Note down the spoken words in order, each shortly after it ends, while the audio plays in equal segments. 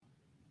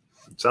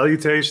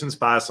Salutations,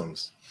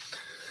 possums.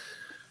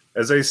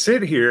 As I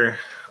sit here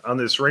on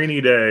this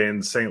rainy day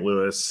in St.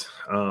 Louis,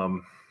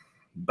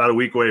 about a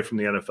week away from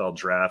the NFL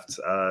draft,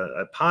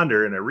 I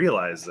ponder and I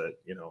realize that,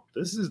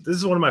 this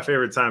is one of my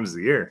favorite times of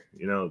the year.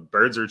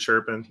 Birds are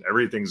chirping,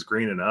 everything's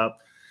greening up.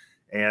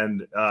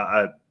 And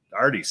I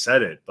already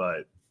said it,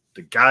 but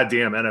the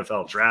goddamn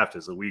NFL draft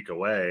is a week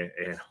away.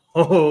 And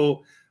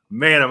oh,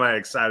 man, am I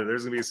excited.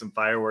 There's going to be some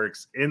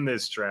fireworks in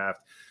this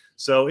draft.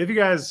 So if you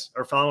guys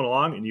are following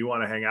along and you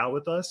want to hang out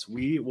with us,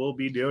 we will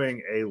be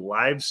doing a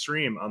live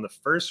stream on the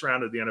first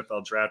round of the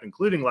NFL draft,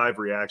 including live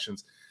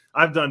reactions.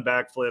 I've done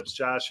backflips.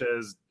 Josh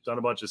has done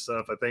a bunch of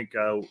stuff. I think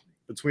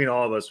between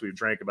all of us, we've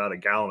drank about a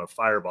gallon of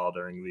Fireball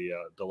during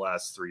the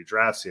last three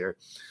drafts here.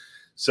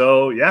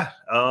 So, yeah,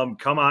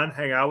 come on,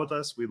 hang out with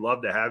us. We'd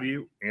love to have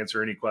you.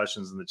 Answer any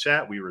questions in the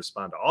chat. We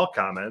respond to all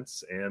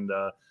comments. And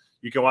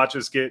you can watch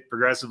us get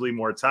progressively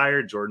more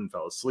tired. Jordan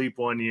fell asleep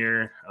one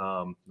year.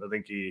 I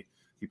think he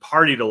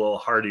partied a little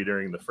hardy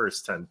during the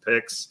first 10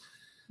 picks.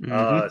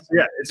 So,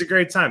 yeah, it's a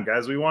great time,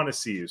 guys. We want to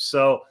see you.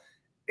 So,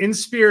 in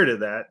spirit of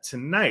that,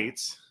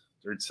 tonight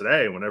or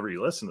today, whenever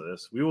you listen to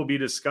this, we will be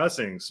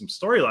discussing some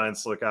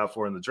storylines to look out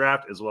for in the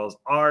draft, as well as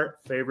our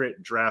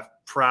favorite draft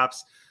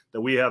props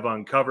that we have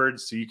uncovered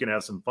so you can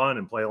have some fun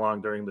and play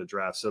along during the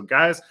draft. So,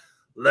 guys,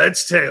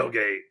 let's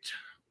tailgate.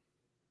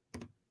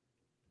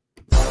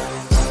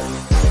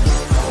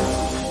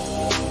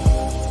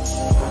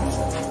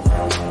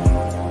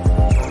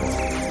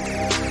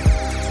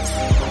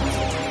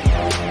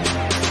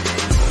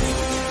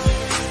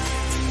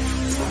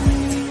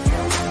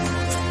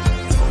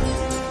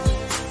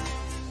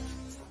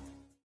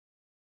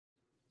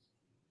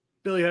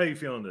 Billy, how are you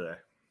feeling today?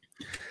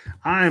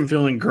 I'm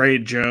feeling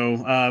great,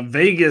 Joe.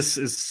 Vegas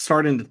is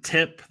starting to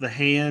tip the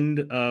hand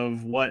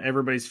of what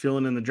everybody's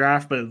feeling in the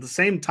draft. But at the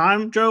same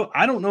time, Joe,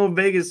 I don't know if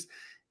Vegas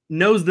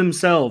knows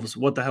themselves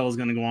what the hell is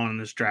going to go on in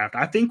this draft.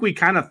 I think we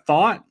kind of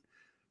thought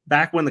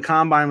back when the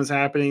combine was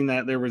happening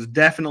that there was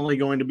definitely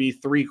going to be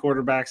 3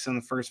 quarterbacks in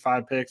the first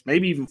 5 picks,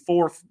 maybe even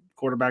 4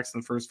 quarterbacks in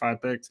the first 5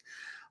 picks.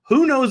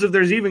 Who knows if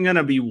there's even going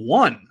to be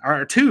 1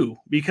 or 2?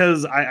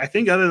 Because I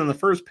think other than the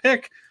first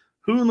pick,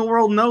 who in the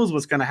world knows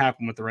what's going to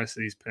happen with the rest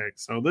of these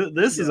picks? So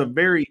this is a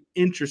very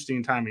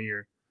interesting time of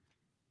year.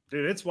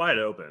 Dude, it's wide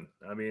open.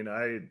 I mean,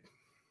 I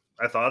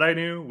thought I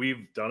knew.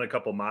 We've done a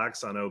couple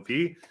mocks on OP.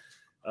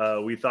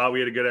 We thought we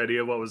had a good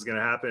idea of what was going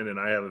to happen, and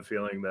I have a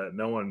feeling that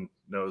no one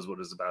knows what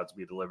is about to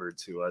be delivered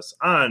to us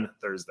on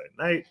Thursday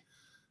night.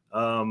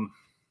 I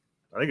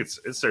think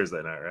it's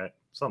Thursday night, right?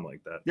 Something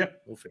like that.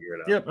 Yep. We'll figure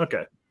it out. Yep.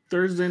 Okay.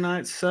 Thursday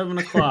night, 7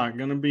 o'clock.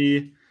 Going to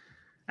be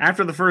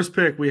after the first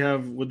pick. We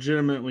have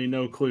legitimately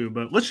no clue,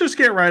 but let's just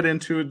get right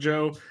into it,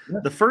 Joe. Yeah.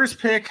 The first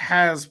pick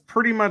has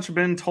pretty much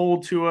been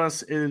told to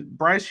us.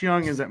 Bryce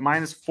Young is at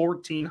minus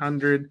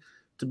 1,400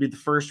 to be the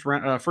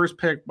first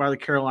pick by the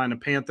Carolina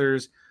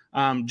Panthers.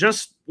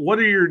 Just what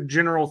are your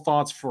general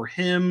thoughts for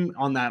him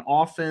on that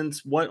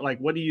offense? What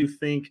do you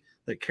think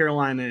that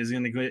Carolina is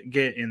going to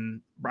get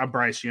in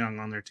Bryce Young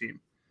on their team?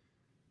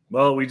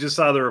 Well, we just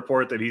saw the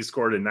report that he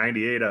scored a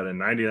 98 out of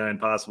 99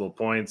 possible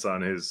points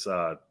on his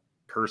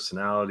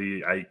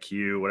personality,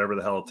 IQ, whatever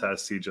the hell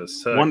test he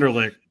just took.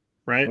 Wonderlic,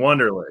 right?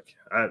 Wonderlic.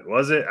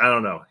 Was it? I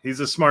don't know. He's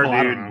a smart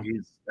dude.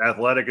 He's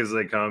athletic as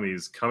they come.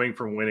 He's coming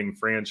from winning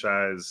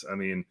franchise. I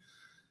mean,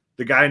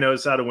 the guy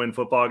knows how to win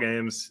football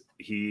games.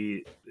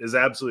 He is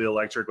absolutely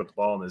electric with the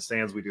ball in his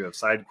hands. We do have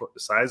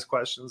size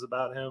questions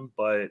about him,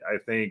 but I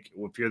think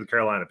if you're the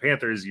Carolina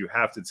Panthers, you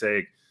have to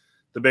take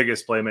the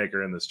biggest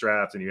playmaker in this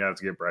draft, and you have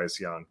to get Bryce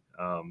Young.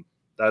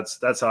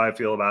 That's how I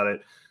feel about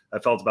it. I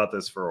felt about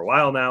this for a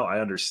while now. I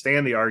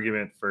understand the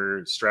argument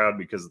for Stroud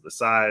because of the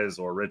size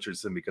or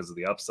Richardson because of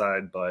the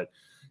upside, but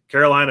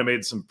Carolina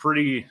made some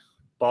pretty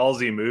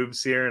ballsy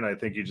moves here, and I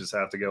think you just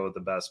have to go with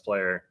the best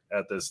player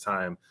at this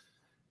time,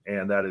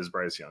 and that is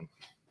Bryce Young.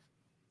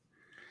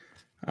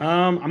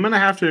 I'm going to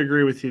have to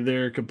agree with you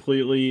there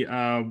completely.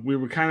 We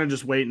were kind of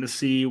just waiting to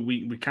see.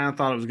 We kind of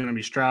thought it was going to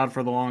be Stroud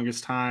for the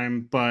longest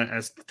time, but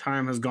as the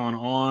time has gone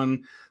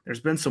on, there's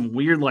been some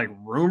weird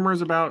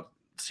rumors about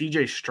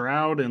CJ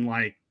Stroud and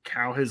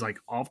how his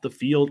off the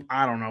field.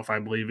 I don't know if I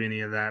believe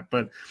any of that,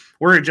 but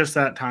we're at just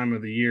that time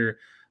of the year.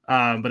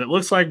 But it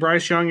looks like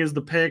Bryce Young is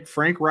the pick.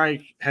 Frank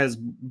Reich has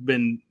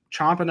been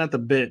chomping at the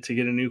bit to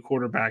get a new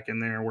quarterback in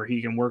there where he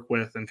can work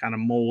with and kind of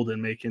mold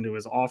and make into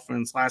his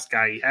offense. Last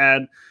guy he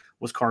had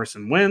was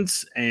Carson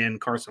Wentz,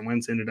 and Carson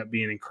Wentz ended up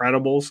being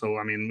incredible. So,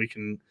 I mean, we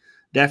can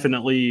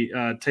definitely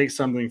take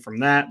something from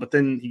that. But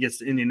then he gets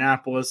to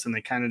Indianapolis, and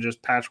they kind of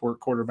just patchwork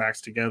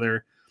quarterbacks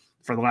together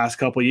for the last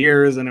couple of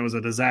years, and it was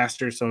a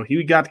disaster. So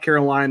he got to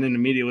Carolina and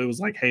immediately was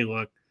like, hey,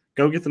 look,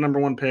 go get the number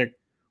 1 pick.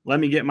 Let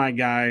me get my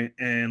guy,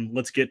 and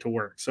let's get to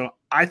work. So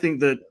I think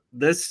that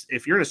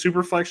if you're in a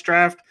super flex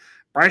draft,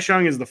 Bryce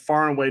Young is the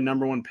far and away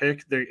number 1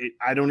 pick.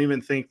 I don't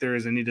even think there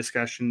is any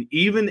discussion,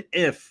 even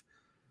if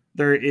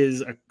there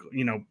is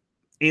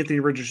Anthony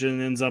Richardson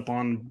ends up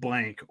on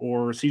blank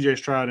or CJ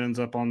Stroud ends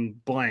up on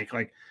blank.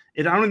 I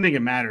don't think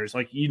it matters.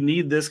 You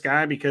need this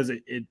guy because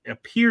it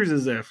appears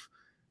as if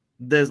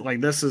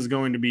this is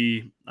going to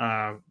be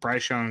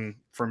Bryce Young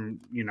from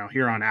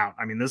here on out.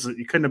 I mean,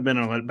 it couldn't have been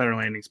a better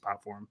landing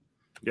spot for him.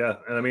 Yeah,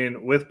 and I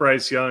mean, with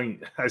Bryce Young,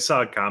 I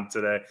saw a comp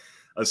today,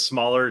 a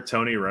smaller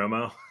Tony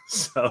Romo.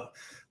 So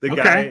the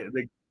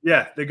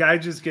guy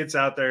just gets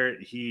out there.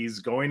 He's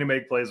going to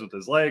make plays with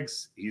his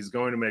legs. He's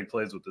going to make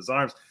plays with his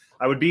arms.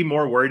 I would be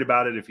more worried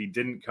about it if he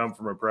didn't come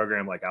from a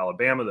program like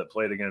Alabama that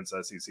played against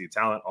SEC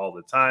talent all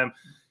the time.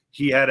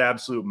 He had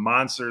absolute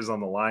monsters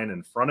on the line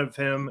in front of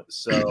him.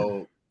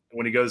 So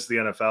when he goes to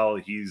the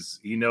NFL,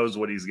 he knows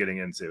what he's getting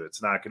into.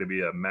 It's not going to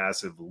be a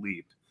massive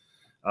leap.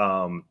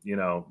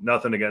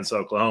 Nothing against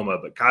Oklahoma,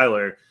 but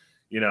Kyler,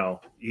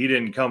 he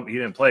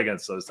didn't play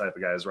against those type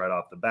of guys right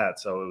off the bat.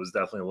 So it was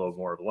definitely a little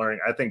more of a learning.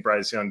 I think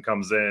Bryce Young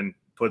comes in,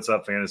 puts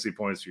up fantasy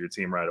points for your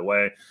team right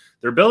away.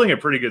 They're building a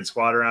pretty good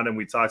squad around him.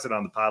 We talked it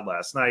on the pod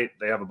last night.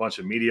 They have a bunch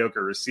of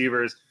mediocre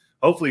receivers.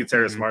 Hopefully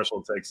Terrace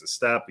Marshall takes a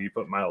step. You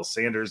put Miles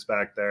Sanders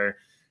back there.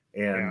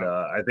 And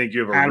I think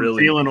you have Adam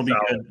Thielen will be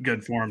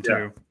good for him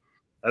too.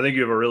 I think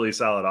you have a really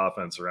solid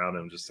offense around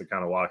him just to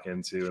kind of walk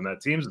into, and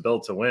that team's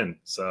built to win.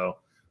 So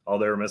all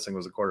they were missing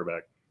was a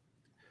quarterback.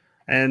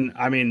 And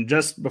I mean,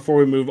 just before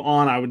we move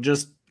on,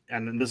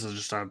 and this is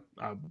just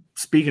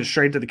speaking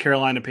straight to the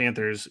Carolina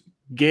Panthers,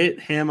 get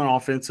him an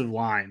offensive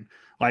line.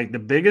 Like the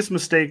biggest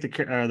mistake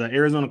the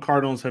Arizona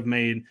Cardinals have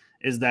made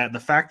is that the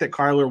fact that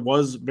Kyler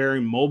was very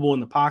mobile in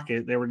the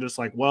pocket, they were just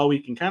like, well, we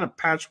can kind of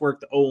patchwork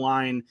the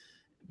O-line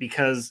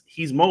because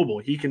he's mobile.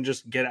 He can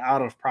just get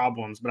out of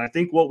problems. But I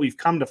think what we've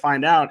come to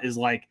find out is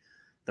like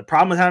the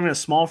problem with having a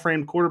small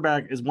frame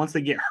quarterback is once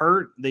they get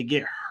hurt, they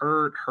get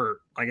hurt.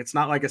 Like it's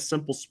not like a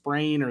simple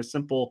sprain or a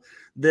simple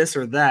this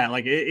or that.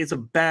 Like it's a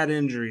bad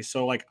injury.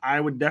 So like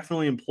I would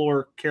definitely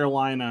implore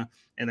Carolina,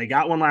 and they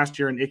got one last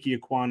year in Ike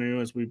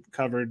Ekwonu, as we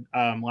covered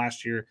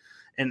last year.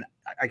 And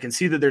I can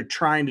see that they're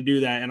trying to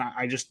do that. And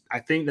I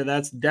think that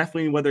that's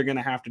definitely what they're going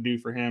to have to do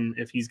for him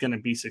if he's going to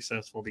be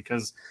successful,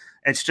 because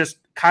it's just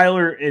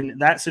Kyler in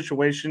that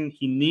situation.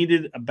 He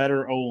needed a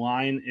better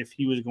O-line if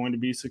he was going to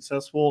be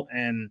successful.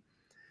 And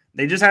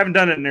they just haven't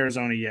done it in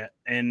Arizona yet.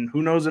 And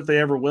who knows if they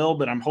ever will,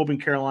 but I'm hoping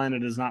Carolina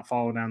does not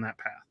follow down that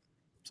path.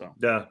 So,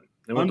 yeah.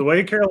 And with the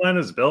way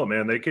Carolina's built,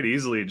 man, they could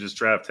easily just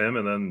draft him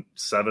and then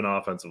 7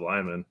 offensive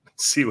linemen,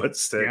 see what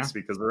sticks,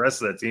 because the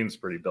rest of that team's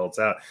pretty built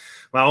out.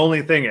 My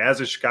only thing as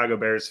a Chicago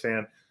Bears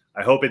fan,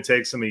 I hope it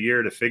takes them a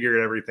year to figure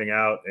everything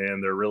out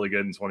and they're really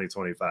good in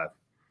 2025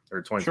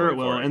 or 2024. Sure it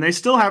will. And they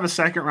still have a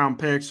second-round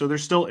pick, so there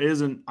still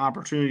is an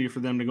opportunity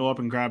for them to go up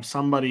and grab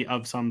somebody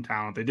of some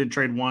talent. They did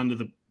trade one to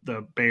the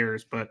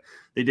Bears, but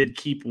they did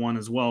keep one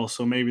as well,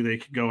 so maybe they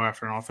could go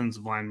after an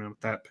offensive lineman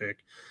with that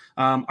pick.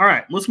 All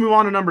right, let's move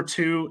on to number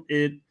 2.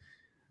 It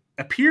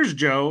appears,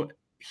 Joe,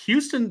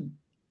 Houston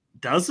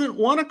doesn't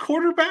want a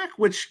quarterback,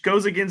 which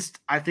goes against,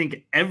 I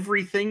think,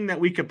 everything that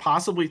we could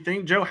possibly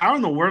think. Joe, how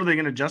in the world are they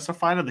going to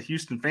justify to the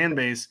Houston fan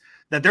base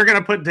that they're going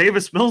to put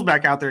Davis Mills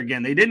back out there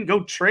again? They didn't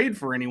go trade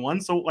for anyone,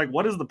 so like,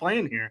 what is the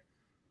plan here?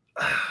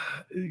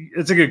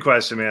 It's a good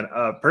question, man.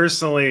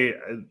 Personally,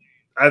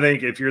 I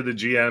think if you're the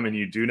GM and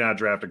you do not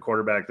draft a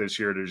quarterback this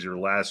year, it is your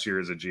last year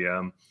as a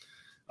GM.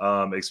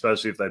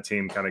 Especially if that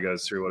team kind of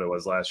goes through what it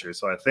was last year.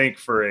 So I think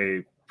for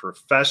a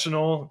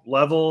professional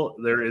level,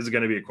 there is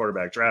going to be a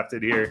quarterback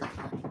drafted here.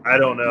 I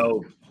don't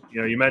know.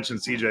 You mentioned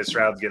CJ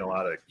Stroud's getting a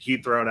lot of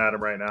heat thrown at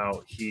him right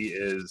now. He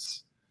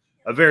is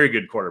a very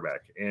good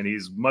quarterback, and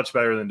he's much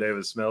better than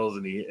Davis Mills,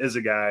 and he is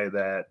a guy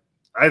that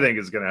I think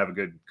is going to have a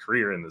good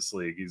career in this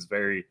league. He's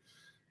very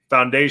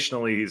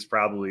foundationally, he's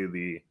probably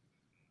the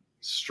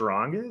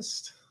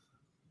strongest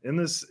in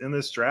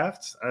this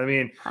draft. I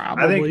mean,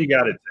 probably. I think you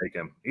got to take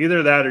him.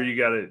 Either that or you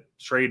got to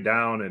trade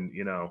down and,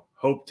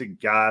 hope to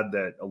God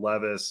that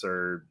Levis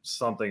or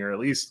something, or at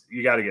least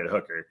you got to get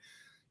Hooker.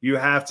 You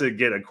have to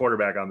get a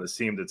quarterback on this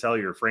team to tell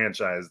your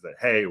franchise that,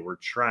 hey, we're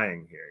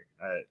trying here.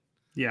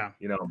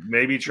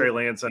 Maybe Trey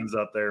Lance ends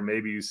up there.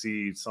 Maybe you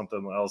see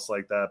something else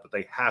like that, but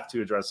they have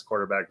to address the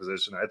quarterback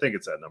position. I think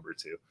it's at number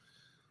 2.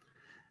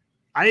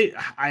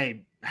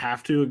 I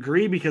have to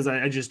agree, because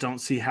I just don't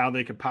see how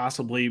they could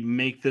possibly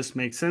make this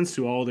make sense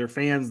to all their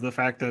fans, the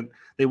fact that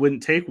they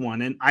wouldn't take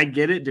one. And I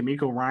get it.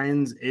 DeMeco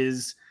Ryans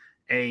is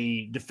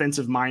a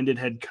defensive-minded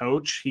head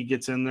coach. He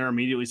gets in there,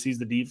 immediately sees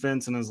the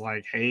defense, and is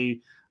like, hey,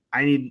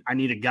 I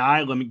need a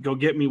guy. Let me go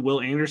get me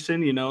Will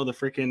Anderson, the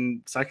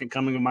freaking second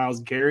coming of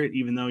Myles Garrett,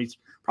 even though he's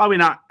probably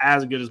not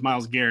as good as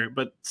Myles Garrett,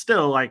 but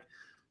still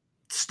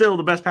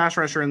the best pass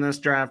rusher in this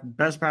draft,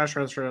 best pass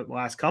rusher at the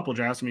last couple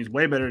drafts. I mean, he's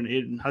way better than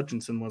Aiden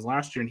Hutchinson was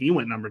last year, and he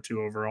went number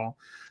 2 overall.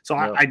 So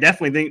yeah. I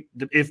definitely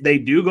think if they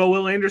do go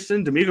Will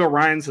Anderson, DeMeco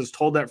Ryans has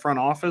told that front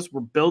office,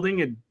 we're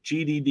building a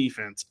GD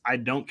defense. I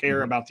don't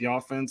care about the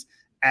offense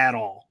at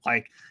all.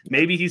 Like,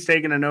 maybe he's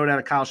taking a note out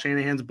of Kyle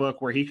Shanahan's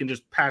book where he can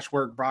just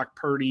patchwork Brock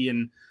Purdy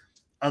and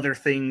other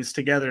things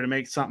together to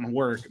make something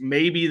work.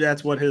 Maybe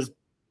that's what his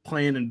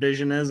plan and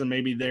vision is, and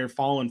maybe they're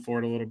falling for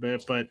it a little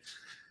bit, but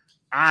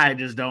I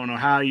just don't know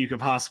how you could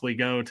possibly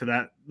go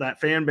to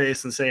that fan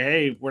base and say,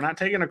 hey, we're not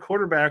taking a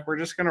quarterback. We're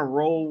just going to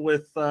roll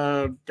with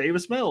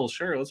Davis Mills.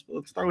 Sure, let's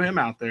throw him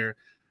out there.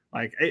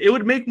 Like it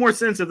would make more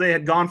sense if they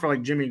had gone for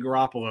like Jimmy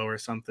Garoppolo or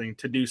something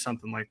to do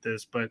something like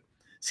this, but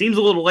seems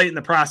a little late in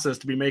the process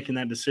to be making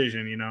that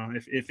decision,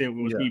 if it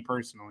was me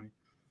personally.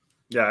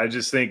 Yeah, I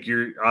just think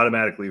you're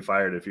automatically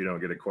fired if you don't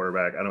get a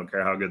quarterback. I don't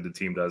care how good the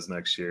team does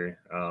next year.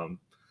 I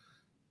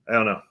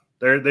don't know.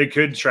 They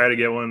could try to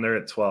get one. They're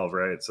at 12,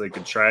 right? So they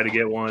could try to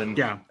get one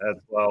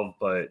at 12.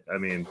 But, I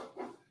mean,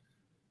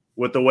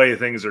 with the way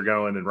things are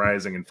going and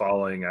rising and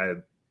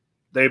falling,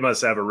 they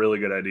must have a really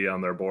good idea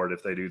on their board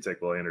if they do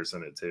take Will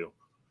Anderson at 2.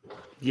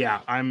 Yeah,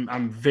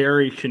 I'm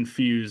very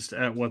confused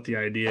at what the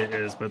idea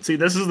is. But, see,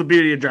 this is the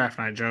beauty of draft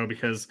night, Joe,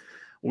 because –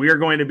 we are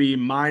going to be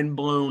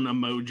mind-blown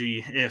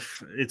emoji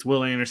if it's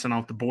Will Anderson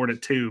off the board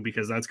at 2,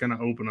 because that's going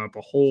to open up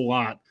a whole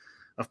lot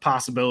of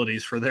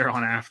possibilities for there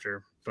on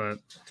after. But,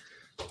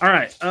 all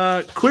right,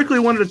 quickly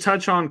wanted to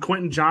touch on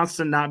Quentin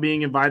Johnston not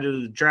being invited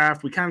to the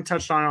draft. We kind of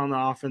touched on it on the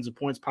Offensive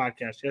Points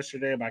podcast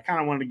yesterday, but I kind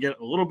of wanted to get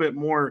a little bit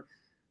more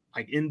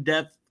like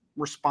in-depth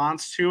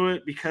response to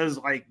it, because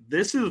like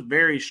this is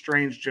very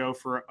strange, Joe,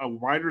 for a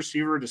wide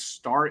receiver to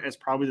start as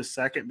probably the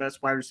second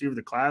best wide receiver of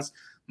the class.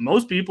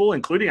 Most people,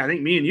 including I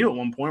think me and you at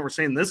one point, were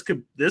saying this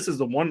is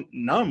the one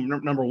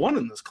number one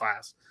in this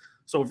class.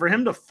 So for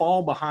him to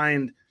fall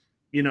behind,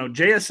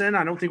 JSN,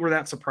 I don't think we're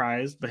that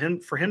surprised.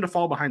 But for him to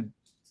fall behind,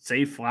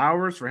 say,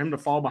 Flowers, for him to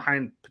fall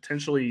behind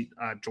potentially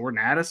Jordan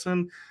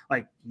Addison,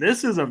 like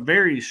this is a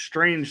very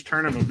strange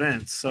turn of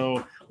events.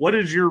 So what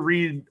is your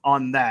read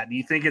on that? Do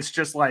you think it's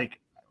just like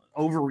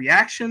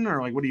overreaction,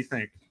 or like what do you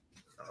think?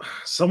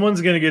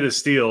 Someone's going to get a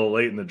steal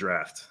late in the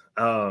draft.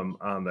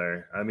 On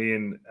there. I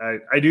mean,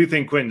 I do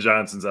think Quentin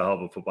Johnston's a hell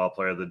of a football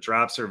player. The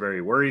drops are very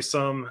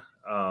worrisome.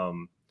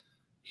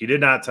 He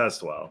did not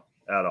test well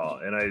at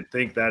all. And I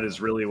think that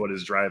is really what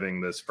is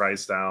driving this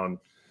price down.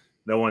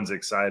 No one's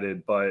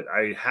excited, but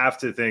I have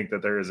to think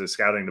that there is a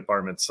scouting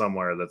department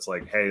somewhere that's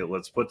like, hey,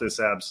 let's put this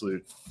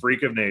absolute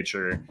freak of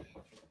nature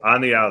on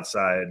the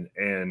outside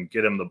and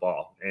get him the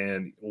ball.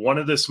 And one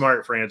of the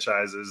smart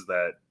franchises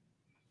that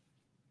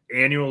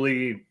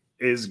annually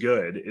is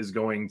good is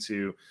going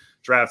to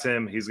draft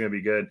him. He's going to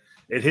be good.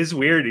 It is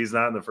weird he's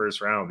not in the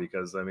first round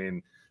because, I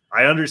mean,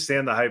 I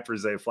understand the hype for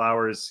Zay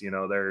Flowers.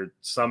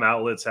 Some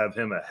outlets have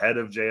him ahead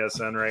of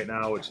JSN right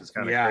now, which is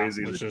kind of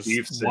crazy. Which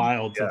is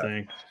wild to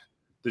think.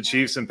 The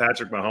Chiefs and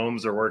Patrick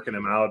Mahomes are working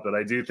him out, but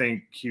I do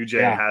think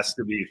QJ has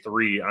to be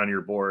 3 on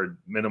your board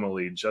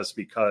minimally just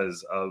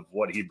because of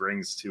what he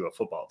brings to a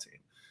football team.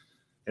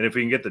 And if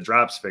we can get the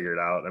drops figured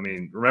out, I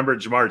mean, remember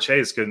Jamar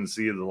Chase couldn't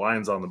see the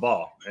lines on the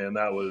ball, and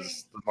that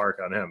was the mark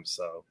on him.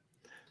 So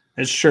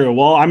it's true.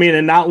 Well, I mean,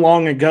 and not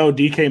long ago,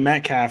 DK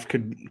Metcalf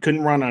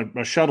couldn't run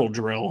a shuttle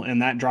drill, and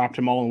that dropped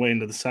him all the way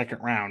into the second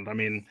round. I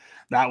mean,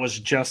 that was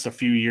just a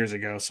few years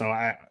ago. So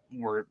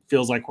it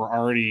feels like we're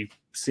already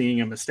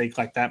seeing a mistake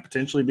like that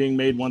potentially being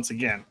made once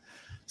again.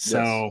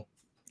 So,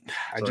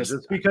 yes.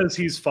 Just because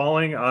he's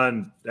falling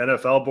on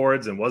NFL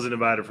boards and wasn't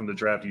invited from the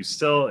draft, you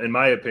still, in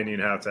my opinion,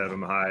 have to have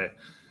him high.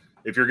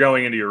 If you're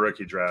going into your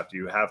rookie draft,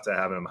 you have to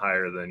have him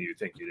higher than you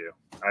think you do,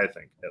 I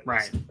think.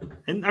 Right.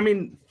 And, I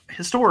mean,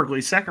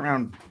 historically,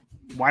 second-round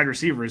wide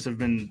receivers have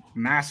been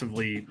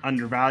massively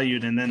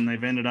undervalued, and then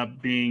they've ended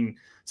up being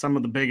some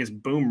of the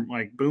biggest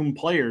boom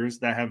players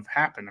that have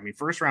happened. I mean,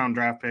 first-round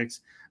draft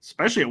picks,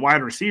 especially at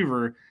wide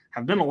receiver,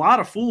 have been a lot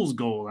of fool's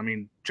gold. I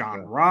mean,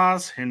 John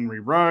Ross,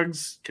 Henry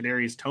Ruggs,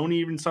 Kadarius Toney,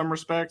 even in some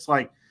respects.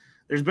 Like,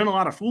 there's been a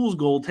lot of fool's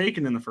gold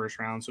taken in the first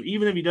round. So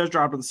even if he does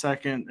drop to the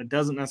second, it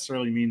doesn't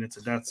necessarily mean it's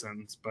a death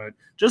sentence. But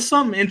just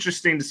something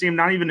interesting to see him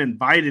not even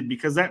invited,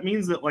 because that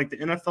means that like the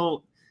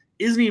NFL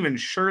isn't even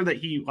sure that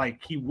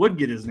he would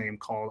get his name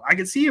called. I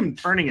could see him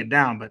turning it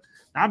down, but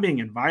not being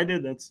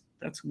invited, that's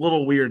a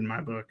little weird in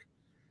my book.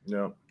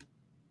 No.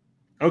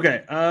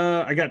 Okay,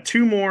 I got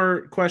 2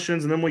 more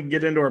questions, and then we can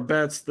get into our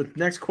bets. The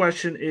next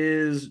question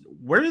is,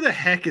 where the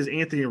heck is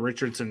Anthony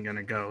Richardson going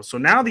to go? So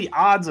now the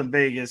odds of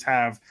Vegas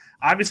have,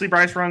 obviously,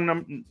 Bryce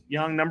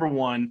Young, number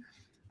 1.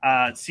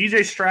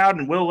 C.J. Stroud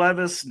and Will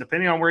Levis,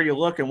 depending on where you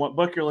look and what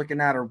book you're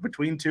looking at, are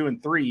between 2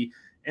 and 3.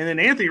 And then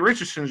Anthony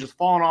Richardson is just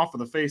falling off of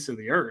the face of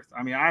the earth.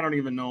 I mean, I don't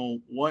even know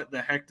what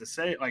the heck to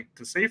say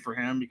for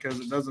him,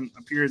 because it doesn't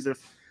appear as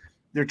if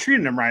they're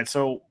treating him right.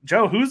 So,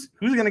 Joe, who's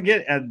going to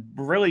get a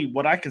really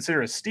what I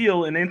consider a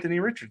steal in Anthony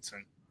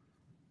Richardson?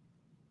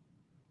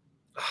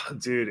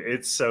 Dude,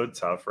 it's so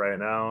tough right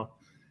now.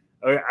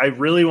 I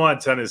really want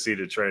Tennessee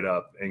to trade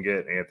up and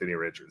get Anthony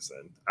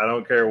Richardson. I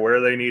don't care where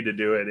they need to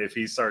do it. If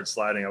he starts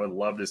sliding, I would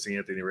love to see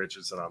Anthony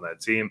Richardson on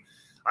that team.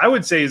 I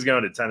would say he's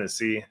going to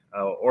Tennessee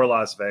or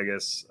Las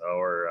Vegas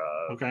or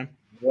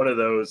one of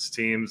those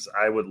teams.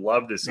 I would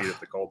love to see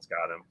if the Colts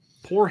got him.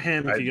 Poor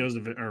him if he goes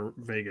to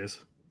Vegas.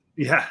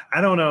 Yeah,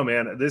 I don't know,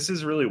 man. This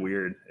is really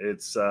weird.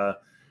 It's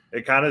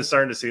it kind of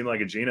starting to seem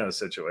like a Geno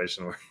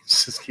situation where he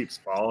just keeps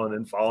falling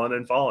and falling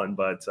and falling.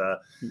 But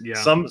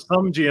some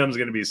GM's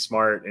going to be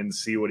smart and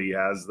see what he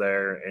has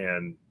there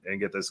and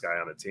get this guy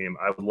on a team.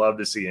 I would love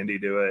to see Indy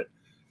do it.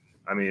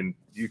 I mean,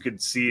 you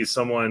could see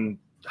someone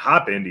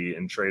hop Indy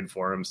and trade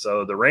for him.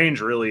 So the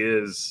range really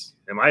is,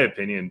 in my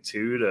opinion,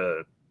 2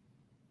 to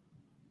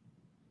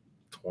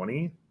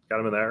 20 Got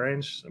him in that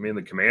range. I mean,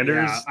 the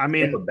Commanders, Yeah, I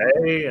mean, Tampa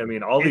Bay. I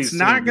mean, all these.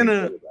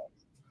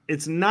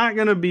 It's not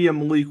gonna be a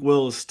Malik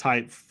Willis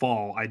type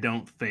fall. I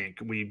don't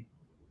think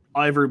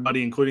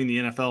everybody, including the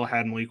NFL,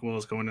 had Malik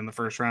Willis going in the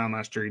first round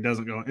last year. He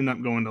doesn't end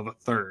up going to the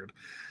third.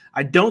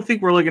 I don't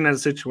think we're looking at a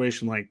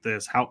situation like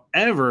this.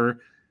 However,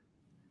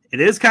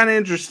 it is kind of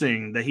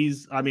interesting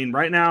that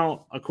right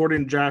now,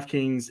 according to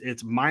DraftKings,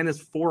 it's minus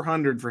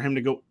 400 for him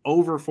to go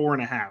over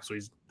 4.5. So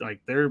he's like,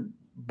 they're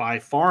by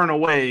far and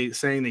away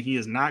saying that he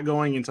is not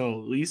going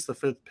until at least the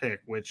 5th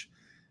pick, which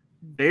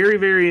very,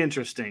 very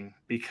interesting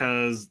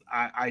because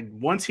I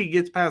once he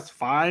gets past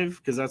 5,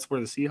 because that's where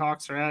the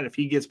Seahawks are at. If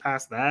he gets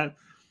past that,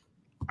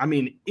 I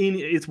mean,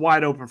 it's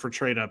wide open for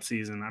trade-up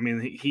season. I mean,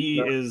 he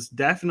is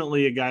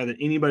definitely a guy that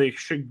anybody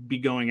should be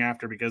going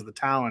after because the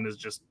talent is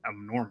just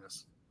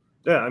enormous.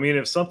 Yeah, I mean,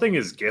 if something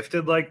is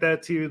gifted like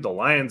that to you, the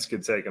Lions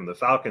could take him, the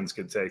Falcons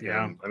could take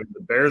him. I mean,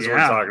 the Bears were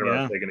talking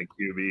about taking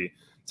a QB.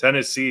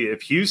 Tennessee,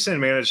 if Houston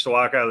managed to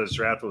walk out of this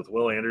draft with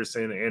Will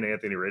Anderson and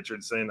Anthony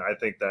Richardson, I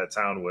think that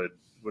town would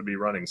be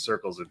running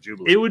circles of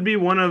jubilee. It would be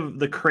one of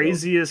the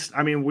craziest.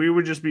 I mean, we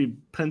would just be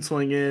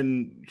penciling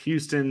in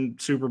Houston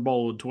Super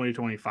Bowl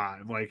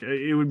 2025. Like,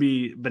 it would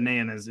be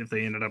bananas if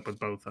they ended up with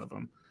both of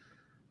them.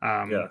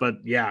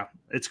 But yeah,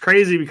 it's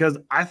crazy because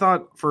I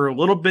thought for a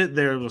little bit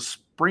there was a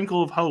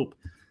sprinkle of hope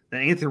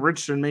that Anthony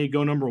Richardson may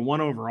go number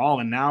 1 overall,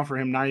 and now for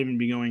him not even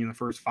be going in the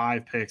first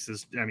 5 picks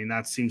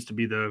that seems to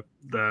be the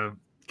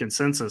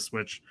consensus,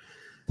 which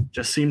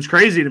just seems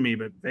crazy to me.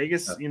 But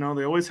Vegas, they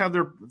always have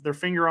their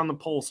finger on the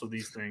pulse of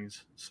these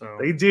things. So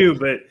they do,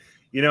 but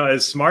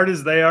as smart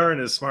as they are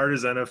and as smart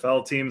as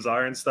NFL teams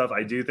are and stuff,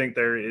 I do think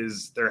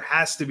there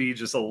has to be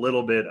just a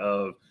little bit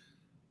of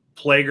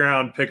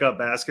playground pickup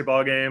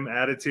basketball game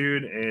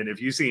attitude. And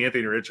if you see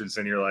Anthony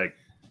Richardson, you're like,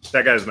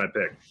 that guy's my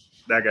pick.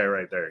 That guy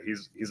right there.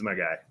 He's my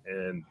guy.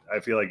 And I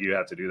feel like you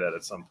have to do that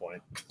at some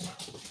point.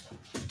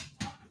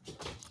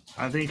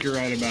 I think you're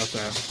right about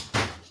that.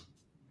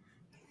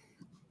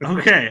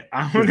 Okay.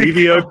 Is he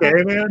be okay,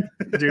 man?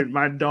 Dude,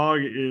 my dog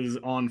is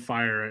on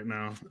fire right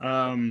now.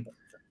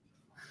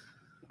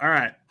 All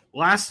right.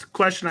 Last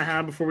question I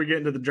have before we get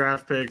into the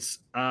draft picks.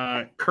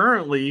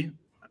 Currently,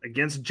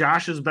 against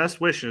Josh's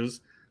best wishes,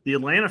 the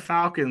Atlanta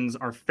Falcons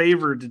are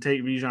favored to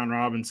take Bijan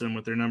Robinson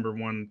with their number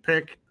 1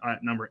 pick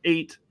at number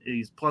 8.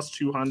 He's plus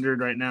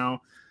 200 right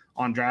now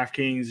on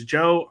DraftKings.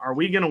 Joe, are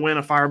we going to win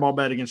a fireball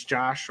bet against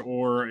Josh,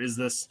 or is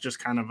this just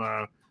kind of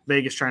a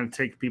Vegas trying to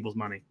take people's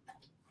money?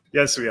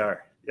 Yes, we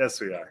are.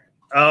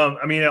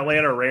 I mean,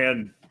 Atlanta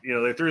ran,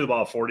 they threw the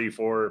ball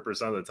 44%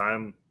 of the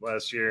time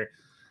last year.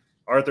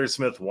 Arthur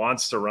Smith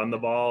wants to run the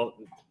ball.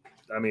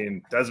 I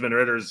mean, Desmond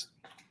Ritter's,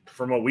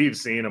 from what we've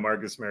seen, a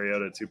Marcus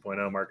Mariota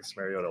 2.0, Marcus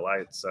Mariota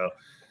light. So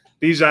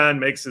Bijan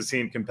makes his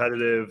team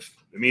competitive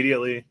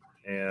immediately,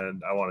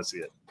 and I want to see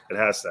it. It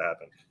has to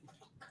happen.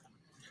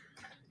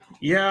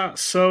 Yeah,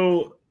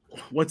 so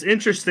what's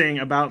interesting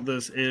about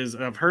this is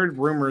I've heard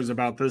rumors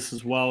about this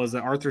as well, is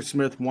that Arthur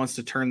Smith wants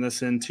to turn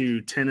this into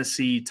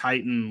Tennessee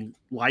Titan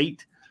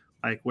light,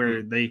 like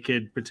where they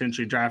could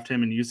potentially draft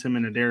him and use him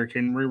in a Derrick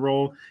Henry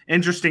role.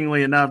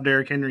 Interestingly enough,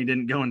 Derrick Henry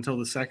didn't go until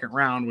the 2nd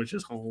round, which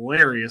is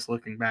hilarious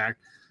looking back.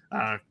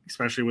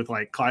 Especially with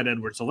like Clyde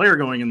Edwards-Helaire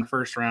going in the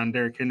 1st round.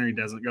 Derrick Henry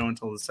doesn't go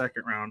until the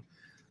 2nd round.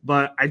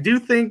 But I do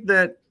think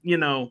that,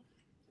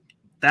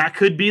 that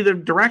could be the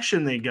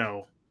direction they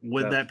go.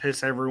 Would that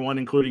piss everyone,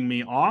 including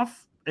me,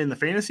 off in the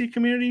fantasy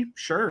community?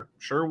 Sure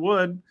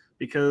would,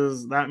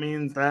 because that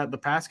means that the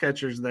pass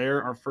catchers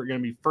there are going to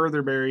be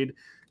further buried.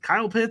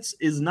 Kyle Pitts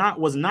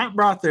was not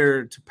brought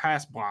there to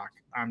pass block.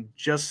 I'm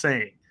just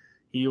saying.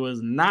 He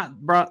was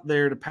not brought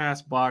there to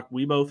pass block.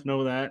 We both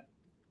know that.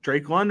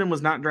 Drake London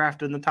was not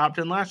drafted in the top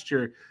 10 last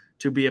year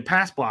to be a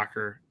pass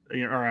blocker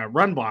or a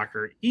run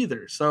blocker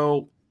either.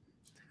 So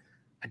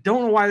I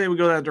don't know why they would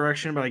go that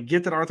direction, but I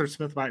get that Arthur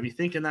Smith might be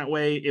thinking that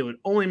way. It would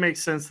only make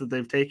sense that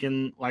they've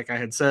taken, like I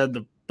had said,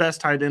 the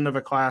best tight end of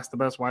a class, the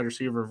best wide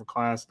receiver of a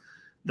class,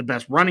 the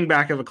best running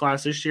back of a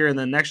class this year, and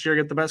then next year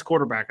get the best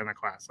quarterback in the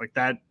class. Like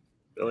that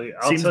Billy,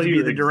 seems to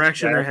be the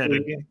direction they're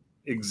headed.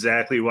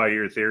 Exactly why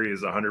your theory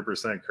is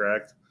 100%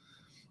 correct.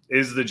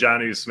 Is the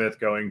Jonnu Smith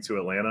going to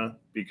Atlanta?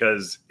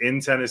 Because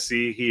in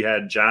Tennessee, he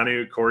had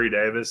Jonnu, Corey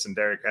Davis, and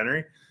Derrick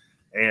Henry.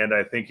 And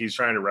I think he's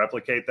trying to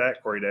replicate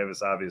that. Corey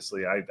Davis,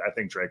 obviously, I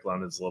think Drake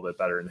London's a little bit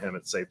better than him,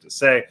 it's safe to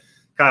say.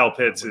 Kyle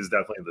Pitts is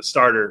definitely the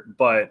starter,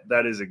 but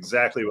that is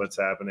exactly what's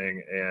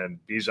happening. And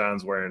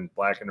Bijan's wearing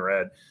black and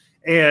red.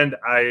 And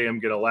I am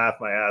going to laugh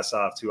my ass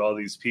off to all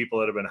these people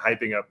that have been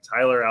hyping up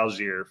Tyler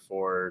Algier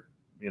for,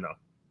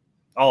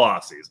 all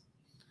offseason.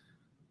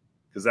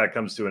 Because that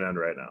comes to an end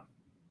right now.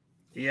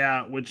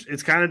 Yeah, which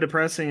it's kind of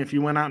depressing if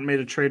you went out and made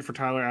a trade for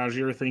Tyler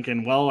Algier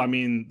thinking, well, I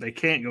mean, they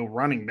can't go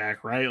running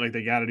back, right? Like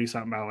they got to do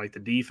something about like the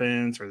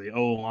defense or the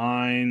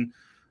O-line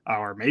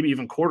or maybe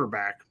even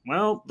quarterback.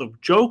 Well, the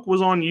joke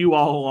was on you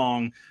all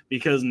along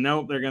because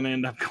nope, they're going to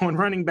end up going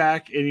running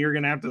back and you're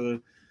going to have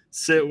to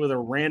sit with a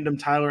random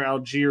Tyler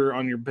Algier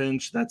on your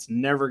bench that's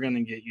never going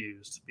to get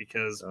used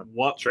because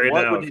what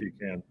would if you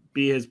can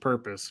be his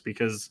purpose?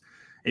 Because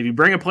if you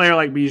bring a player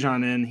like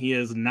Bijan in, he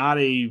is not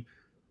a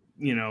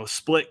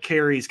split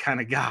carries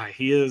kind of guy.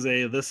 He is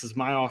this is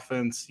my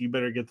offense. You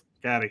better get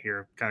out of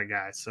here kind of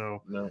guy.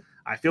 So No.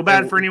 I feel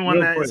bad for anyone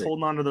that is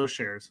holding on to those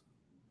shares.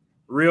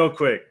 Real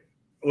quick,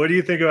 what do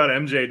you think about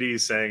MJD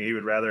saying he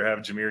would rather have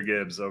Jahmyr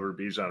Gibbs over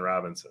Bijan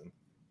Robinson?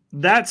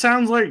 That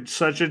sounds like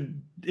such a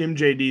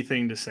MJD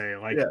thing to say.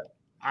 Like, yeah.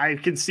 I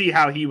can see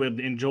how he would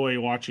enjoy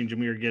watching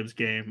Jahmyr Gibbs'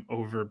 game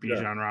over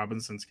Bijan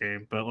Robinson's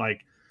game, but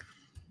like,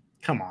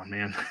 come on,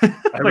 man. Like,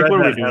 I read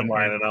what that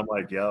headline and I'm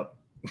like, yep.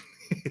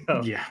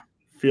 Yeah,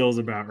 feels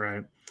about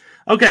right.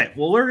 Okay,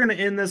 well, we're going to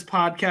end this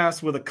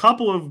podcast with a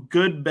couple of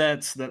good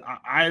bets that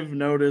I've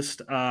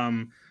noticed.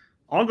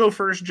 I'll go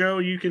first, Joe.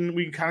 We can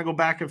kind of go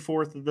back and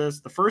forth with this.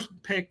 The first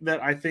pick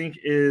that I think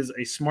is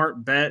a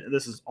smart bet.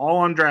 This is all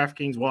on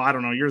DraftKings. Well, I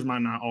don't know. Yours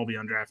might not all be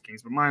on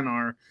DraftKings, but mine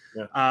are.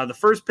 Yeah. The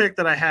first pick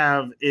that I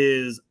have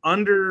is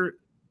under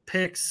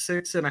pick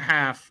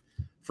 6.5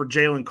 for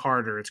Jalen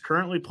Carter. It's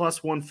currently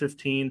plus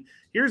 115.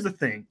 Here's the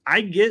thing.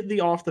 I get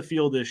the off the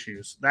field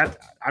issues.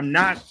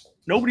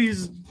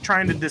 Nobody's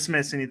trying to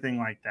dismiss anything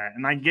like that.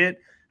 And I get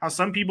how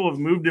some people have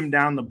moved him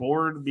down the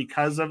board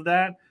because of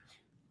that.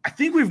 I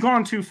think we've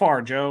gone too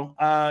far, Joe.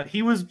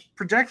 He was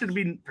projected to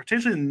be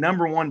potentially the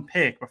number one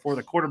pick before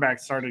the quarterback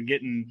started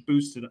getting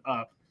boosted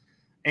up.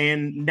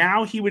 And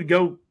now he would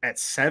go at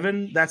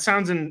 7. That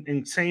sounds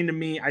insane to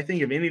me. I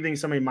think if anything,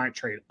 somebody might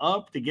trade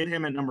up to get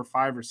him at number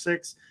 5 or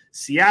 6.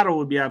 Seattle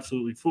would be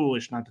absolutely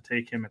foolish not to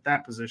take him at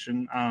that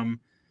position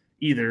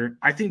either.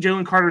 I think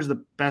Jalen Carter is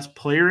the best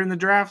player in the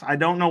draft. I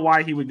don't know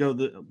why he would go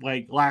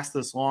last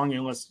this long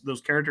unless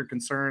those character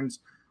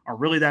concerns are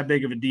really that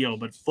big of a deal.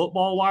 But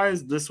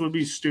football-wise, this would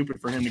be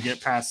stupid for him to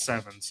get past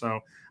 7. So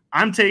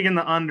I'm taking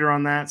the under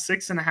on that.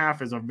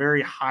 6.5 is a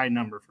very high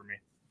number for me.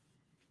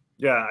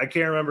 Yeah, I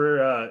can't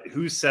remember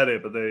who said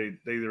it, but they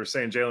were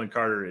saying Jalen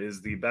Carter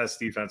is the best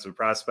defensive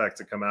prospect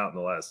to come out in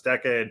the last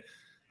decade.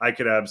 I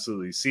could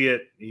absolutely see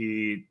it.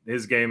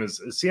 His game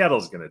is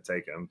Seattle's going to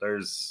take him.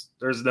 There's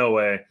no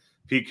way.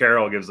 Pete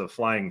Carroll gives a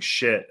flying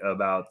shit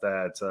about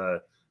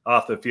that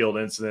off the field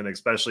incident,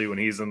 especially when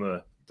he's in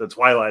the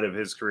twilight of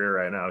his career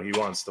right now. He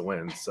wants to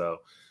win, so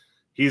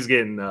he's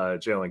getting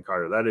Jalen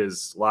Carter. That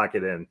is lock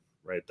it in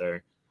right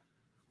there.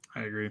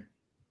 I agree.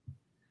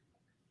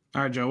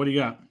 All right, Joe, what do you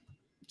got?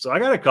 So I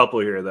got a couple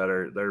here that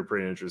are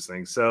pretty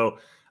interesting. So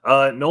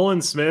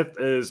Nolan Smith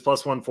is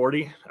plus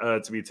 140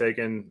 to be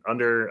taken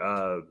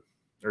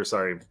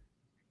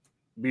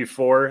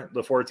before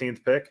the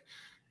 14th pick.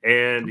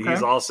 And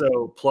he's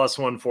also plus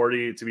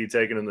 140 to be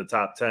taken in the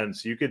top 10.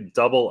 So you could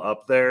double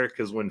up there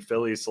because when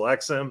Philly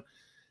selects him,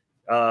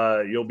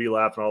 you'll be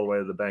laughing all the way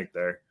to the bank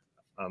there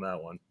on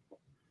that one.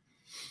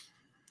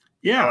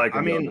 Yeah, I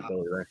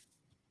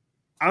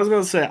was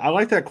going to say, I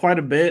like that quite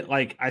a bit.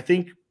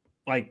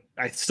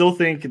 I still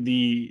think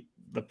the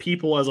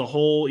people as a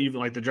whole,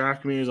 even like the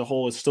draft community as a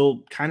whole, is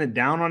still kind of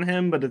down on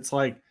him. But it's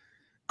like,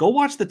 go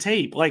watch the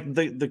tape. Like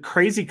the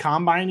crazy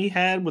combine he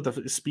had with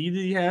the speed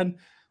that he had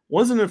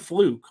wasn't a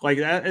fluke. Like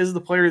that is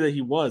the player that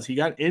he was. He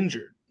got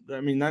injured.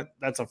 I mean,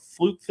 that's a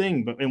fluke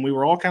thing. And we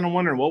were all kind of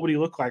wondering what would he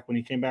look like when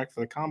he came back for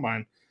the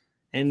combine.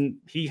 And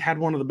he had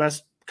one of the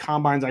best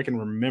combines I can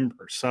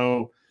remember.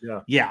 So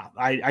yeah,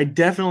 I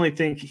definitely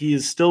think he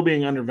is still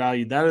being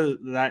undervalued.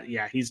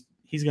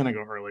 He's going to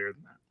go earlier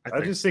than that.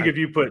 I just think if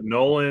you put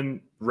Nolan,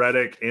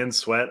 Reddick, and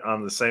Sweat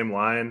on the same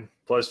line,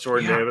 plus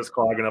Jordan Davis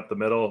clogging up the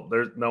middle,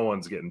 there's no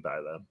one's getting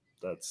by them.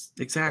 That's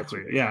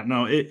exactly.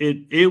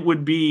 It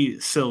would be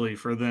silly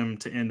for them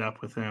to end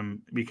up with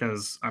him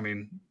because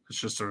it's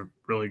just a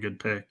really good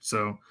pick.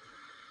 So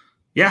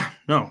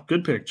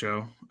good pick,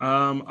 Joe.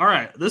 All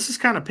right, this is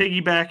kind of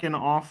piggybacking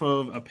off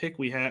of a pick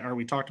we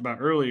talked about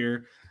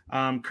earlier.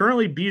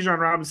 Currently, Bijan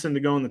Robinson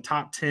to go in the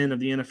top 10 of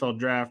the NFL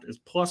draft is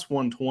plus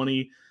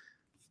 120.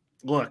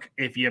 Look,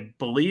 if you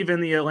believe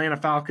in the Atlanta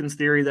Falcons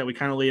theory that we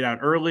kind of laid out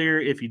earlier,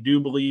 if you do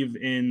believe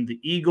in the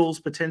Eagles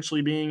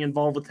potentially being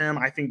involved with him,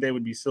 I think they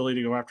would be silly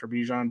to go after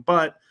Bijan,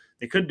 but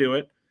they could do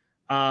it.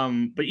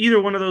 But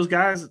either one of those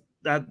guys,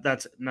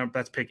 that's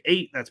pick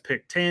 8, that's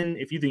pick 10.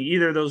 If you think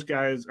either of those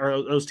guys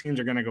or those teams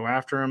are going to go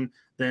after him,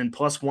 then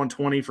plus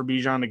 120 for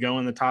Bijan to go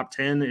in the top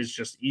 10 is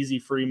just easy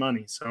free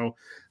money. So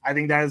I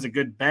think that is a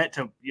good bet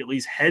to at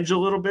least hedge a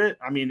little bit.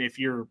 I mean, if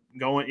you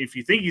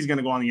think he's going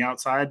to go on the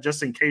outside,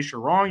 just in case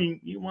you're wrong,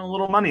 you want a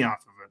little money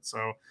off of it.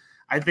 So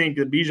I think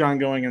that Bijan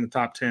going in the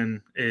top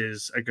 10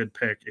 is a good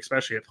pick,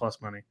 especially at plus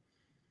money.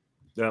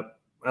 Yep.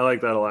 I like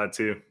that a lot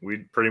too. We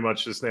pretty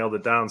much just nailed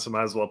it down. So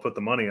might as well put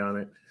the money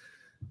on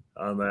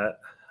that.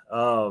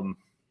 All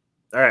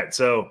right.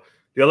 So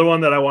the other one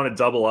that I want to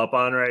double up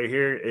on right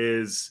here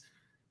is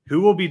who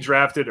will be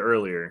drafted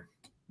earlier?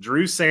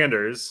 Drew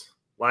Sanders,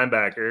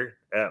 linebacker,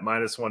 at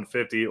minus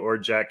 150, or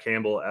Jack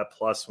Campbell at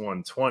plus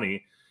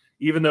 120,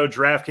 even though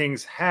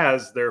DraftKings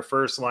has their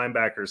first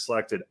linebacker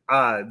selected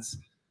odds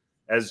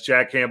as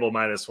Jack Campbell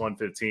minus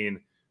 115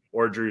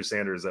 or Drew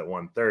Sanders at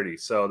 130.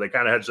 So they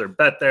kind of hedged their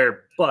bet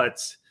there,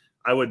 but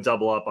I would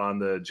double up on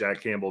the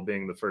Jack Campbell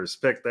being the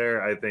first pick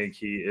there. I think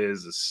he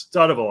is a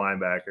stud of a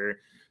linebacker.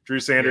 Drew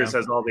Sanders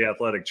has all the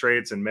athletic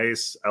traits, and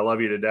Mace, I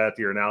love you to death.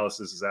 Your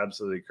analysis is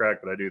absolutely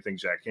correct, but I do think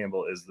Jack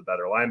Campbell is the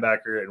better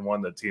linebacker and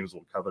one that teams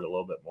will covet a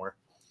little bit more.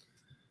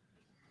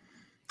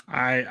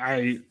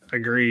 I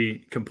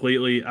agree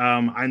completely.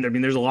 I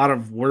mean, there's a lot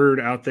of word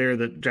out there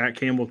that Jack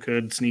Campbell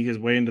could sneak his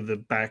way into the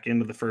back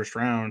end of the first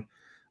round.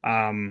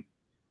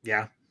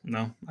 Yeah,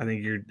 no, I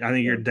think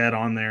you're dead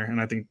on there, and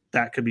I think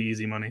that could be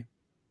easy money.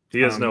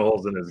 He has no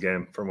holes in his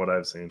game, from what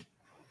I've seen.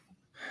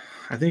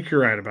 I think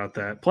you're right about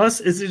that.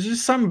 Plus, it's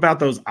just something about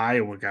those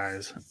Iowa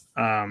guys.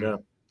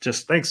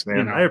 Just thanks,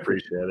 man. I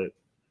appreciate it.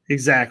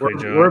 Exactly,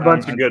 Joe. We're a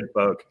bunch of good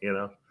folk,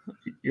 You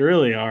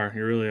really are.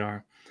 You really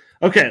are.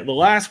 Okay, the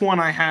last one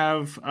I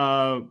have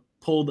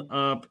pulled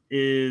up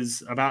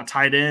is about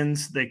tight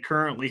ends. They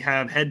currently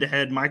have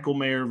head-to-head Michael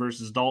Mayer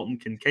versus Dalton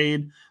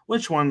Kincaid.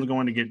 Which one's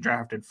going to get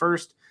drafted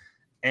first?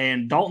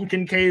 And Dalton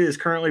Kincaid is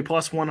currently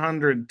plus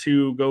 100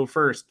 to go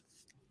first.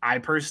 I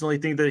personally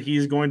think that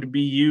he's going to be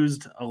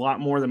used a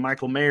lot more than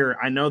Michael Mayer.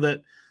 I know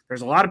that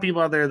there's a lot of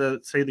people out there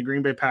that say the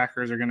Green Bay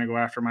Packers are going to go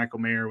after Michael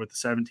Mayer with the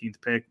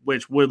 17th pick,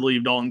 which would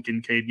leave Dalton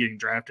Kincaid getting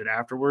drafted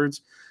afterwards.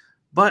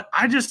 But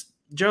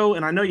Joe,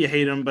 and I know you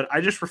hate him, but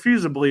I just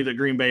refuse to believe that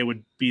Green Bay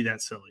would be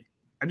that silly.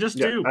 I just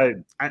do.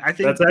 I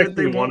think that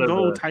they won't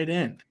go tight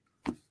end.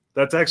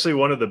 That's actually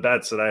one of the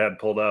bets that I had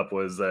pulled up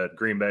was that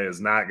Green Bay is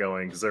not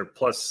going because they're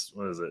plus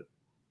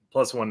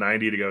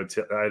 190 to go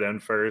tight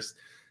end first.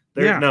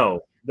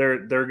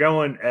 They're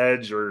going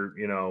edge or,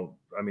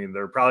 I mean,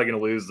 they're probably going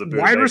to lose the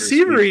wide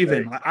receiver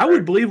even. I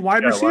would believe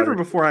wide receiver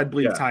before I'd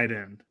believe tight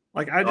end.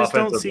 Like, I just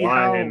don't see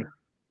how.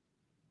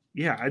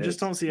 Yeah, I just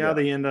don't see how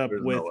they end up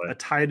with a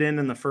tight end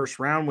in the first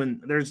round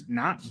when there's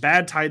not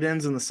bad tight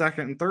ends in the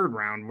second and third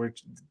round,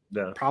 which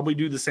probably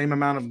do the same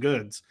amount of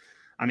goods.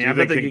 I mean, I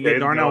bet they could get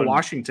Darnell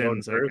Washington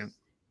in second.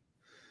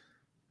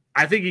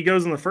 I think he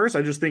goes in the first.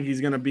 I just think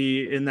he's going to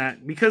be in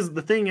that because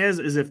the thing is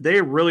if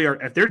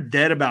they're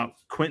dead about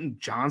Quentin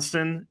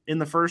Johnston in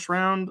the first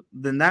round,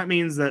 then that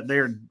means that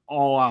they're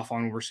all off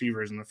on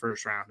receivers in the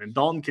first round. And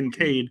Dalton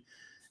Kincaid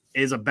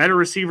is a better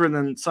receiver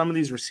than some of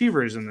these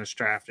receivers in this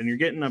draft. And you're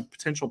getting a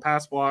potential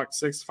pass block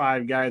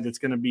 6'5" guy that's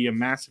going to be a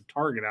massive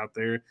target out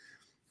there.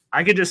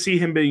 I could just see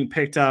him being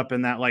picked up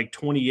in that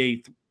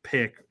 28th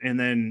pick and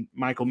then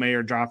Michael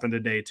Mayer dropping to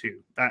day 2.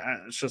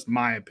 That's just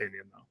my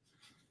opinion, though.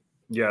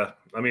 Yeah,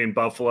 I mean,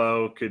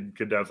 Buffalo could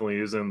definitely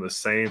use him. The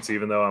Saints,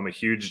 even though I'm a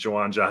huge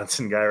Juwan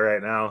Johnson guy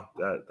right now,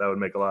 that would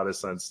make a lot of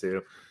sense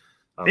too.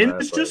 And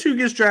it's just who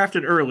gets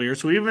drafted earlier.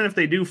 So even if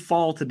they do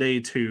fall to day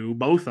 2,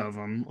 both of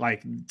them,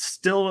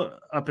 still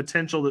a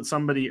potential that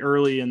somebody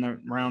early in the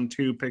round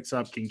 2 picks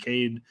up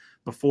Kincaid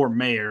before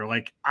Mayer.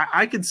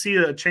 I could see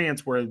a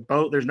chance where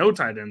there's no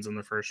tight ends in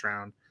the first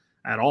round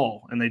at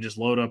all, and they just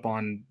load up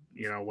on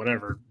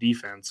whatever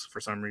defense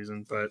for some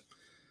reason, but.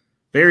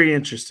 Very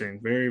interesting.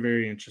 Very,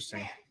 very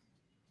interesting.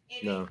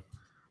 No,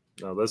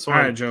 this one.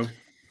 All right, Joe.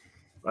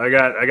 I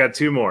got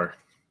 2 more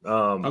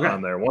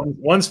on there.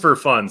 One's for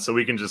fun, so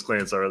we can just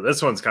glance over.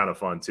 This one's kind of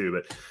fun too.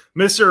 But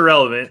Mr.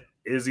 Irrelevant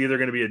is either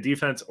going to be a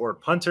defense or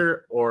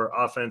punter or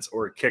offense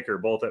or kicker,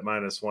 both at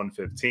minus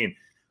 115.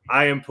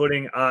 I am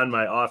putting on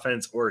my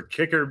offense or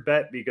kicker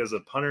bet because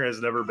a punter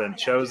has never been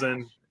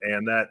chosen,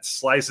 and that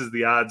slices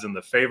the odds in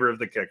the favor of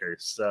the kicker.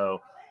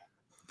 So,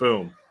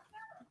 boom.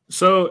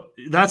 So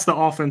that's the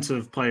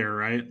offensive player,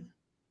 right?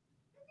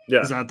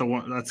 Yeah. Is that the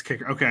one? That's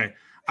kicker. Okay.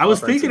 I was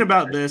thinking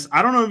about this.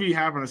 I don't know if you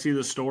happen to see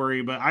the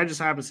story, but I just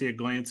happened to see it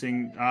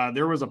glancing.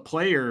 There was a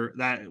player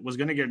that was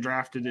going to get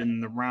drafted in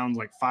the rounds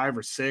 5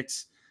 or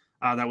 6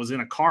 that was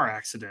in a car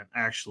accident,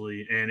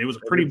 actually. And it was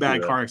a pretty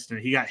bad car accident.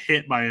 He got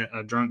hit by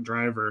a drunk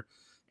driver.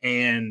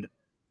 And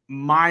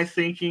my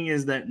thinking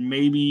is that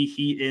maybe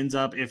he ends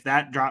up, if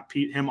that dropped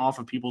him off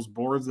of people's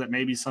boards, that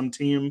maybe some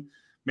team –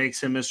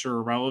 makes him Mr.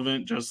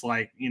 Irrelevant, just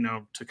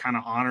to kind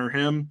of honor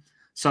him.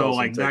 So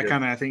that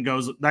kind of, I think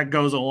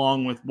goes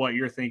along with what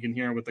you're thinking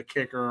here with the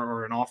kicker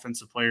or an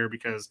offensive player,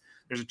 because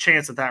there's a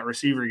chance that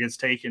receiver gets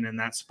taken in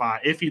that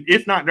spot.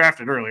 If not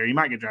drafted earlier, he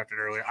might get drafted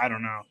earlier. I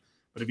don't know.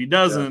 But if he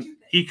doesn't,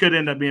 he could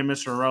end up being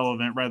Mr.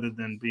 Irrelevant rather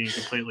than being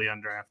completely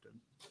undrafted.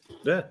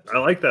 Yeah. I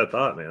like that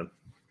thought, man.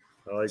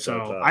 I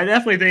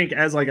definitely think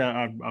as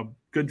a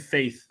good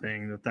faith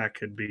thing that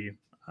could be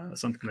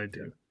something they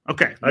do.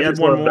 Okay, we had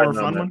one more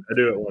fun one. I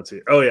do it once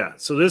here. Oh, yeah.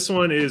 So this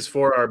one is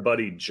for our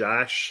buddy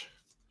Josh.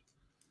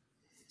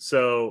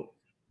 So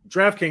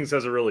DraftKings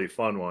has a really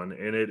fun one,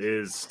 and it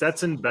is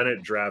Stetson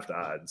Bennett draft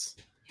odds.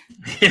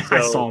 Yeah,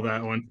 I saw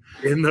that one.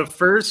 In the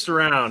first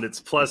round, it's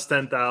plus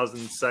 10,000,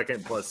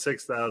 second plus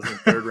 6,000,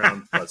 third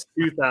round plus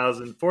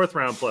 2,000, fourth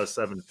round plus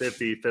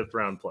 750, fifth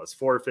round plus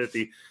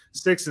 450,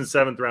 sixth and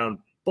seventh round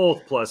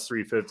both plus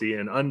 350,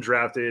 and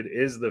undrafted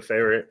is the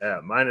favorite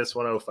at minus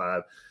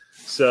 105.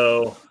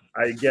 So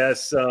I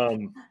guess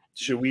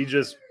should we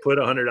just put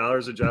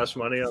 $100 of Josh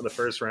money on the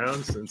first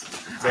round since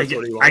that's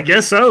what he wants? I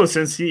guess so.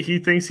 Since he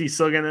thinks he's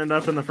still going to end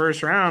up in the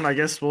first round, I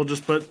guess we'll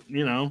just put,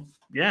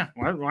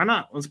 why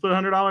not? Let's put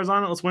 $100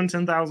 on it. Let's win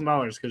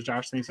 $10,000 because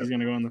Josh thinks he's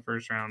going to go in the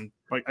first round,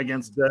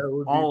 against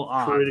all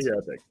odds. Pretty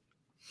epic.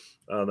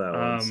 on that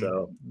one.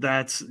 So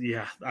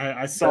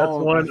I saw.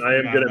 That's one I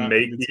am going to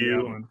make did see that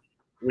you one.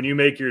 when you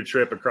make your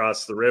trip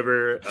across the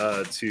river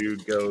to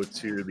go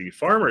to the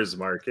farmer's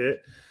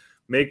market.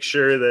 Make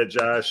sure that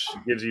Josh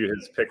gives you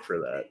his pick for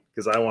that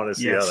because I want to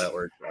see how that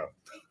works out.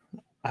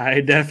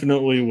 I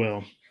definitely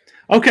will.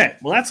 Okay,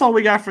 well, that's all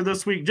we got for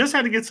this week. Just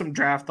had to get some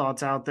draft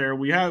thoughts out there.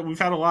 We've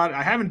had a lot.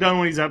 I haven't done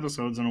one of these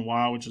episodes in a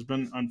while, which has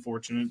been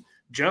unfortunate.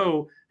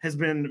 Joe has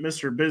been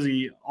Mr.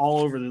 Busy all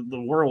over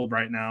the world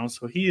right now,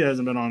 so he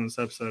hasn't been on this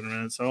episode in a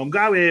minute. So I'm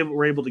glad we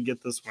were able to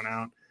get this one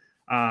out.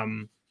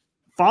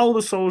 Follow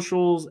the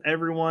socials.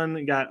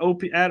 Everyone got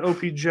OP at OP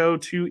Joe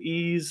 2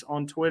 E's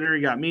on Twitter.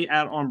 You got me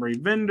at Ombre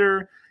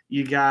Vendor.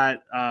 You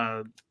got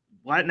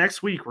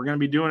next week, we're going to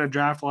be doing a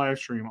draft live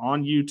stream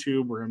on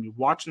YouTube. We're going to be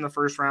watching the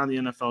first round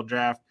of the NFL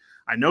draft.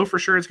 I know for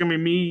sure it's going to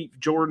be me,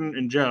 Jordan,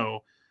 and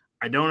Joe.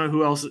 I don't know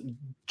who else.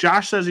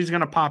 Josh says he's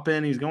going to pop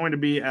in. He's going to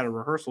be at a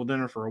rehearsal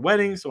dinner for a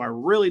wedding, so I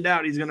really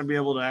doubt he's going to be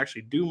able to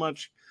actually do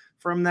much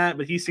from that,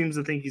 but he seems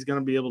to think he's going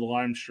to be able to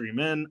live stream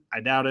in. I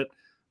doubt it,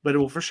 but it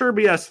will for sure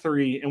be us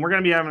three, and we're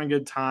going to be having a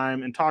good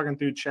time and talking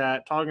through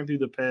chat, talking through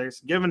the picks,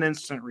 giving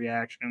instant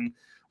reaction.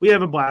 We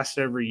have a blast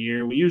every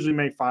year. We usually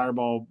make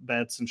fireball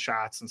bets and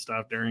shots and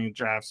stuff during the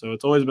draft, so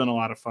it's always been a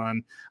lot of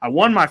fun. I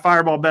won my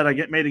fireball bet I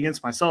made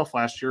against myself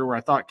last year where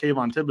I thought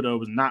Kayvon Thibodeau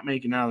was not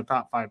making out of the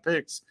top 5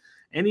 picks,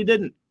 and he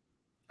didn't.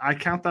 I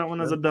count that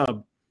one as a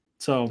dub.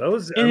 So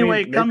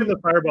making the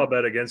fireball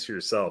bet against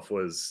yourself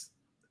was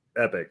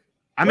epic.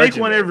 I make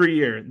one every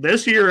year.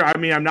 This year,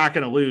 I'm not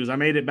going to lose. I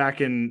made it back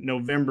in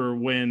November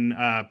when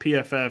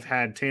PFF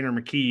had Tanner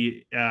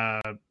McKee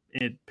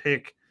at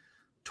pick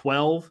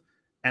 12.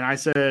 And I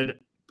said,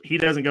 he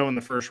doesn't go in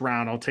the first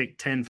round. I'll take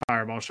 10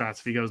 fireball shots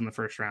if he goes in the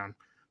first round.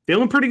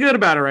 Feeling pretty good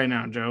about it right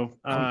now, Joe.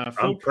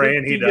 I'm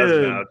praying he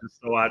does now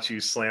just to watch you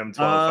slam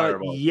 12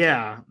 fireballs.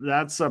 Yeah,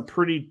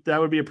 that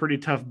would be a pretty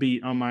tough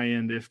beat on my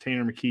end if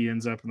Tanner McKee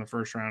ends up in the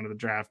first round of the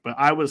draft. But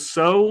I was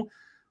so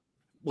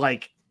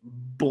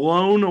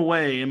blown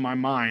away in my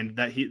mind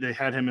that they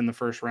had him in the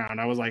first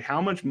round. I was like,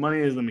 how much money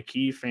is the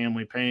McKee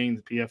family paying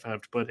the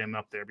PFF to put him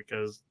up there?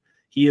 Because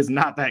he is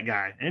not that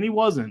guy. And he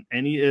wasn't,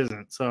 and he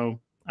isn't. So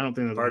I don't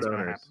think that's going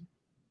to happen.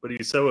 But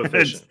he's so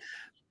efficient.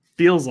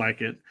 Feels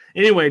like it.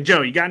 Anyway,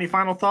 Joe, you got any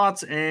final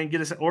thoughts? And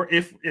get us, or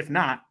if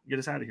not, get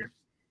us out of here.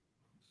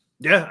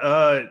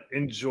 Yeah,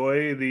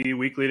 enjoy the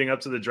week leading up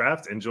to the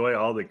draft. Enjoy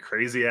all the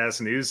crazy ass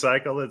news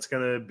cycle that's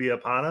going to be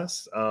upon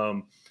us.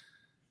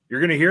 You're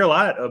going to hear a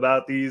lot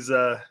about these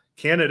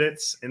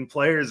candidates and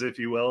players, if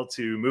you will,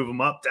 to move them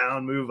up,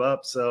 down, move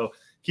up. So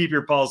keep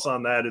your pulse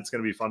on that. It's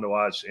going to be fun to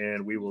watch,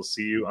 and we will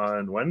see you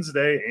on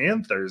Wednesday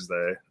and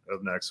Thursday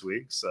of next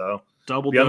week. So double